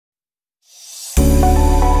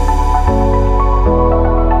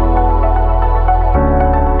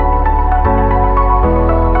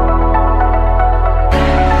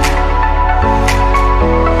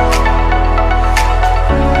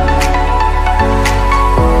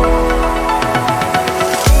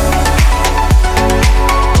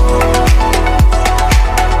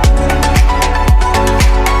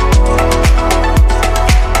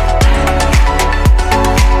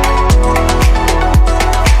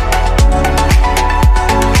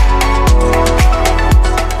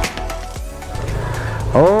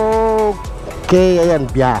Okay, ayan,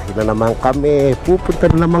 biyahe na naman kami. Pupunta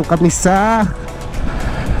na naman kami sa...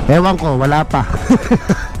 Ewan ko, wala pa.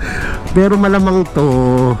 Pero malamang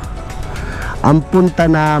to, ang punta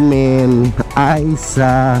namin ay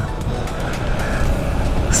sa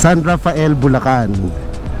San Rafael, Bulacan.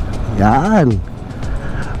 Yan.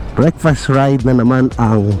 Breakfast ride na naman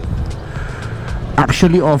ang...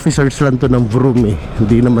 Actually, officers lang to ng VROOM eh.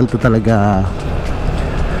 Hindi naman talaga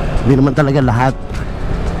lahat.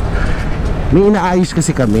 May inaayos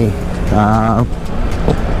kasi kami.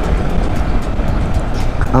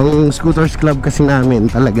 Ang Scooters Club kasi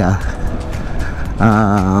namin talaga,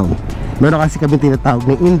 meron kasi kami tinatawag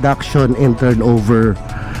ng induction and turnover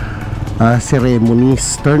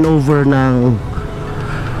ceremonies. Turnover ng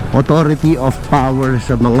authority of power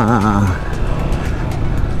sa mga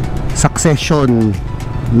succession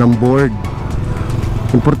ng board.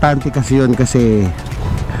 Importante kasi yun kasi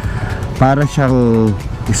para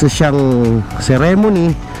isa siyang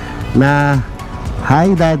ceremony na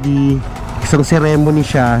hi daddy, isang ceremony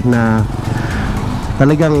siya na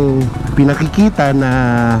talagang pinakikita na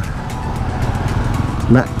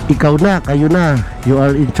ikaw na, kayo na, you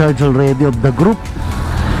are in charge already of the group,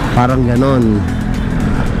 parang ganon.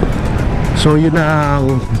 So yun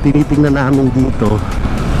ang tinitingnan namin dito,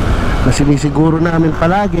 na sinisiguro namin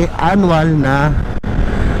palagi annual na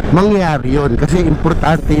mangyari yun, kasi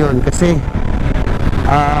importante yun, kasi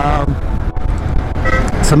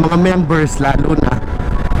sa mga members lalo na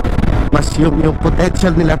mas yung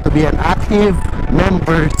potential nila to be an active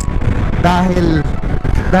members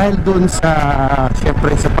dahil dun sa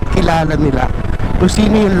syempre sa pagkilala nila kung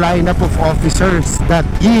sino yung lineup of officers that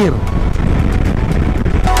year.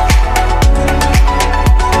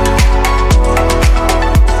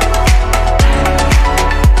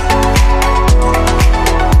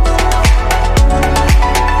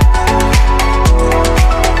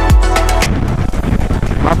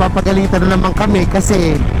 Mapapagalitan na naman kami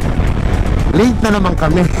kasi late na naman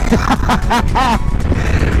kami.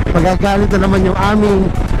 Magagalit na naman yung aming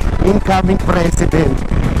incoming president.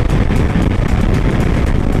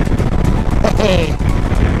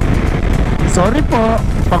 Sorry po,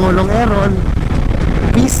 Pangulong Aaron.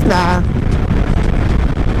 Peace na.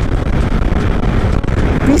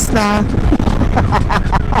 Peace na.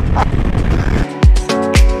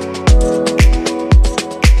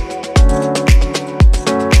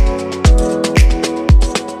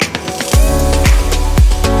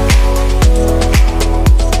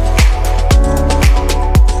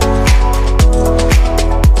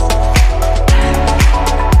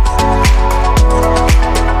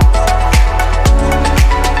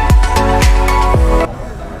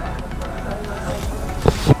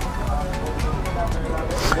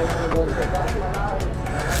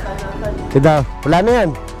 Ito, wala na yan.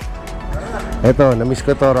 Ito, namiss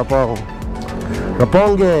ko to, Rapong.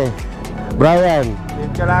 Rapongge, Brian.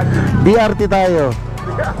 DRT tayo.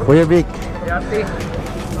 Kuya Vic. DRT.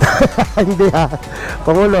 Hindi ha.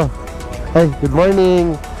 Pangulo. Hey, good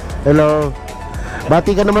morning. Hello.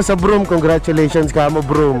 Bati ka naman sa VROOM. Congratulations ka mo,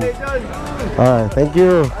 VROOM. Thank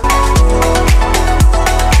you.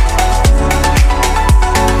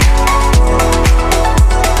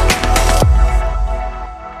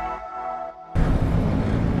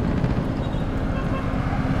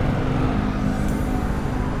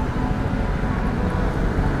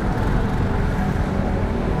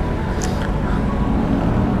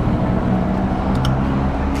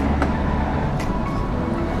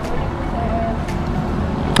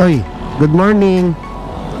 Oy, good morning.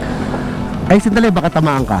 Ay, sandali, baka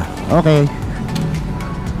tamaan ka. Okay.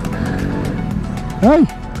 Ay,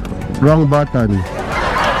 wrong button.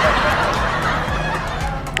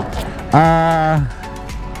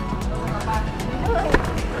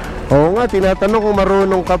 Oo nga, tinatanong kung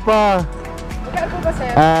marunong ka pa.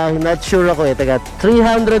 Not sure ako eh. Teka,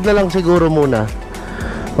 300 na lang siguro muna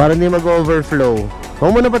para hindi mag-overflow.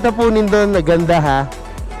 Huwag mo na patapunin doon, naganda ha.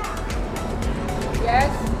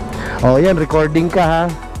 Oh, yan, recording ka ha.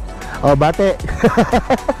 Oh, bate.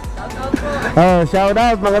 Oh, shout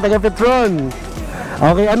out mga taga Petron.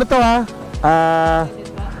 Okay, ano to ha?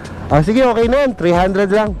 Sige, okay na yan. 300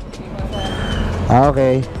 lang.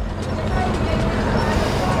 Okay.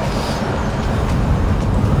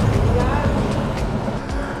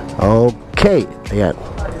 Okay, ayan.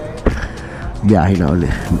 Biyahe na ulit.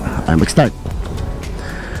 Ay, mag-start.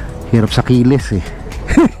 Hirap sa kilis eh.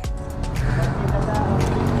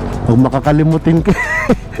 Huwag makakalimutin ka.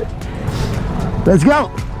 Let's go!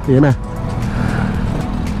 Ayan na.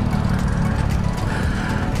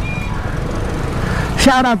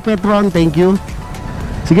 Shout out Petron, thank you.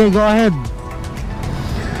 Sige, go ahead.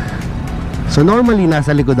 So normally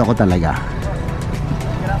nasa likod ako talaga.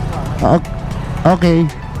 Okay.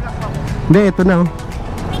 Hindi, ito na.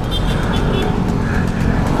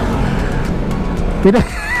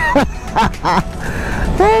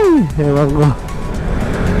 Hey, ewan ko.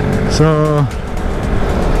 So,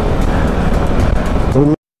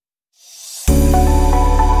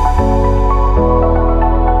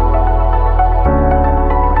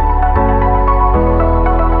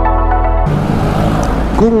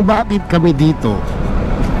 kung bakit kami dito,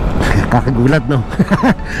 kakagulat, no?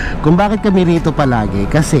 Kung bakit kami rito palagi,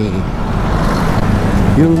 kasi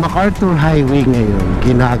yung MacArthur Highway ngayon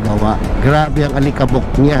ginagawa, grabe ang alikabok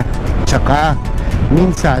niya. Tsaka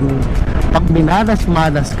minsan pag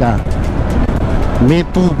minalas-malas ka, may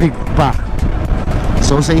tubig pa.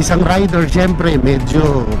 So sa isang rider, syempre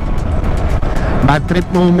medyo bad trip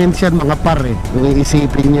moments yan, mga pare, kung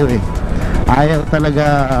iisipin nyo ayaw talaga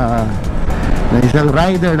na isang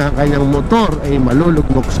rider na kanyang motor ay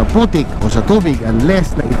malulugmok sa putik o sa tubig,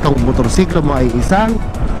 unless na itong motorsiklo mo ay isang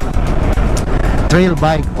trail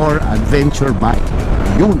bike or adventure bike.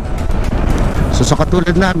 Yun. So sa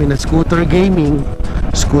katulad namin na scooter gaming,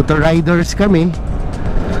 scooter riders kami,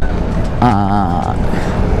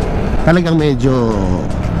 talagang medyo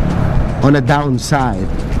on a downside.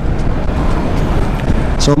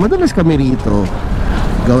 So madalas kami rito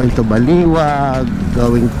going to Baliwag,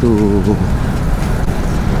 going to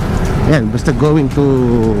basta going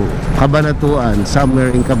to Cabanatuan,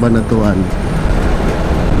 somewhere in Cabanatuan.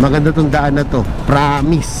 Maganda tong daan na to,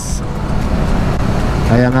 promise.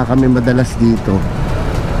 Kaya nga kami madalas dito.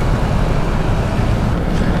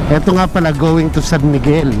 Eto nga pala, going to San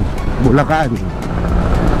Miguel, Bulacan.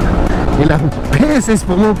 Ilang beses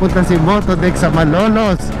pumupunta si Motodex sa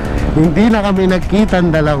Malolos, hindi na kami nagkita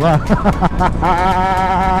ang dalawa.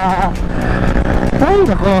 Ay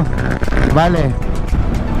nako, bale,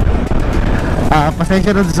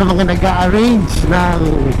 pasensya na sa mga nag-a-arrange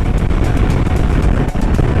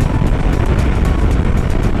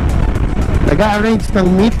ng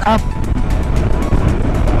meet up.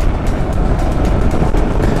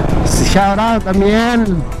 Shout out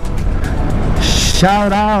Amiel,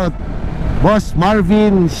 shout out Boss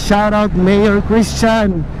Marvin, shout out Mayor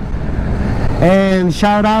Christian, and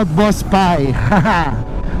shout out Boss Pai.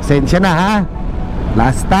 Pasensya na ha,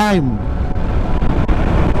 last time.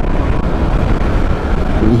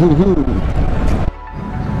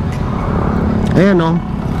 Ayan o,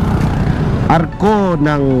 arko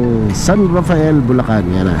ng San Rafael, Bulacan.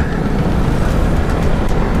 Yan na.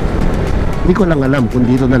 Hindi ko lang alam kung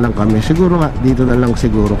dito na lang kami. Siguro nga, dito na lang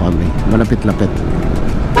siguro kami. Malapit-lapit.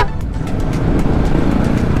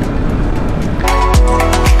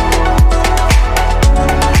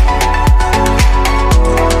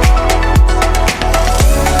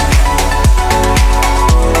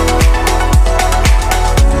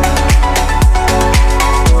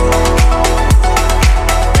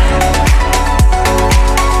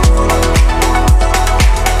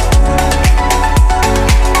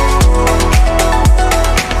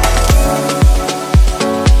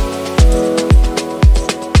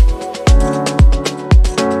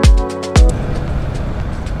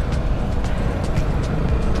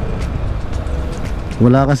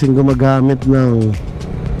 Wala kasing gumagamit ng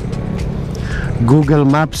Google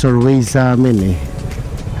Maps or Waze sa amin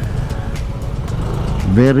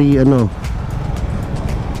very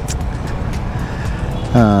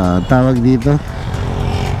tawag dito,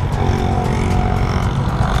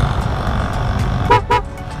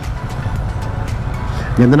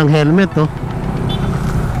 ganda ng helmet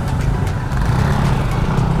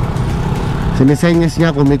sinisenyas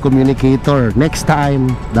niya kung may communicator. Next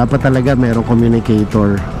time, dapat talaga merong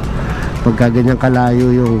communicator pagka ganyang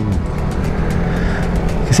kalayo yung,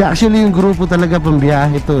 kasi actually yung grupo talaga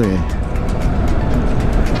pambiyahe to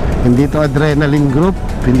hindi to adrenaline group,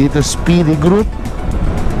 hindi to speedy group,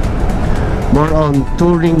 more on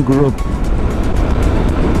touring group.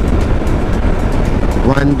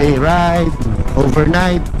 One day ride,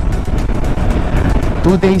 overnight,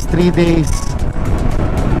 2 days, 3 days.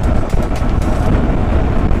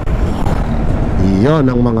 Yan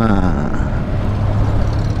ang mga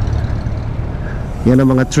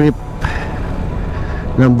trip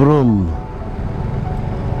ng VROOM.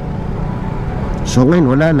 So ngayon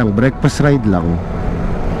wala lang, breakfast ride lang.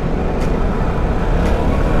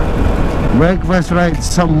 Breakfast ride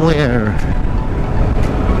somewhere.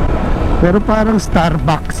 Pero parang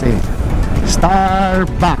Starbucks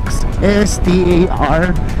Starbucks, STARBAKS.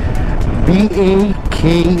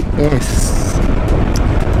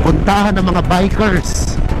 Puntahan ng mga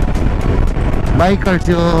bikers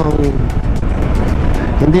yung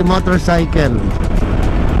hindi motorcycle,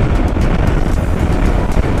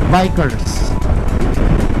 bikers.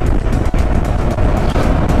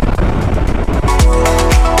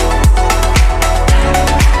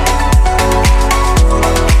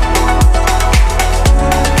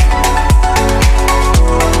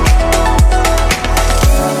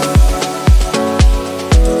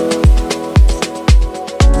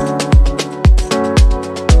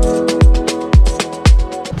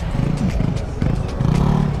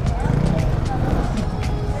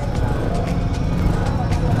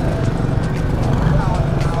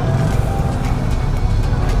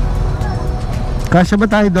 Kasya ba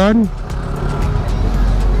tayo doon?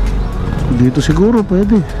 Dito siguro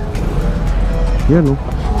pwede. Yan, oh.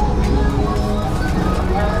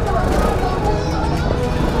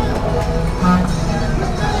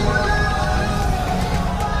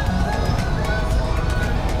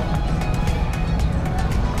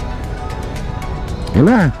 Yan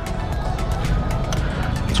na.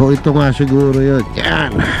 So ito nga siguro yun.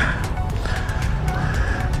 Yan.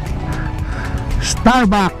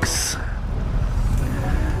 Starbucks.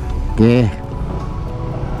 Okay.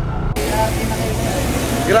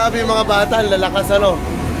 Grabe yung mga bata, lalakas ano.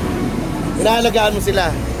 Inaalagaan mo sila.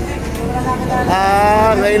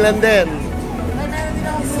 Ngayon lang din.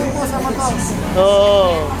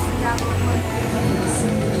 Oo.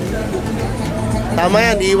 Tama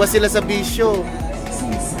yan, iwas sila sa bisyo.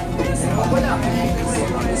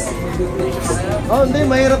 Oh, hindi,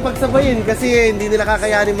 mahirap pagsabayin kasi hindi nila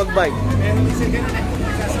kakayanin mag-bike.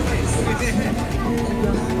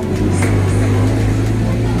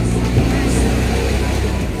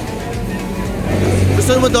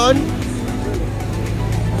 Gusto mo doon?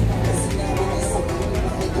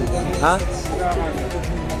 Ha?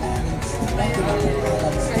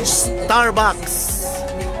 Starbucks.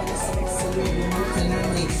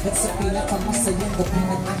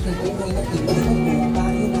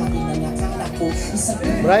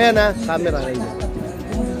 Brian, ha? Camera rin.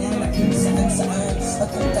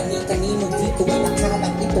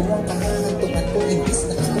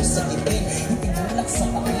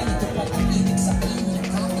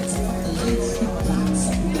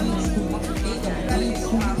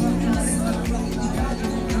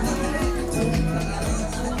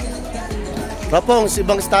 Rapong,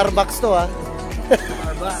 ibang Starbucks to, ha?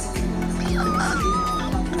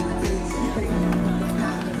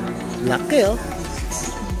 Laki, oh.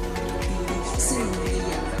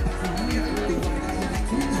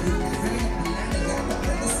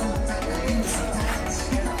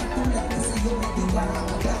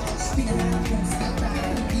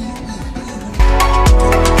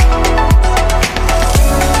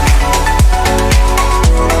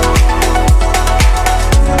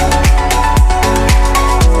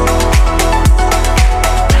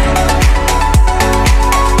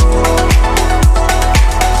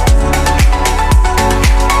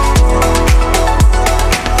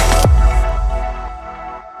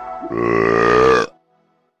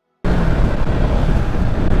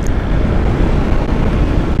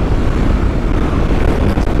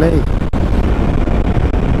 Play.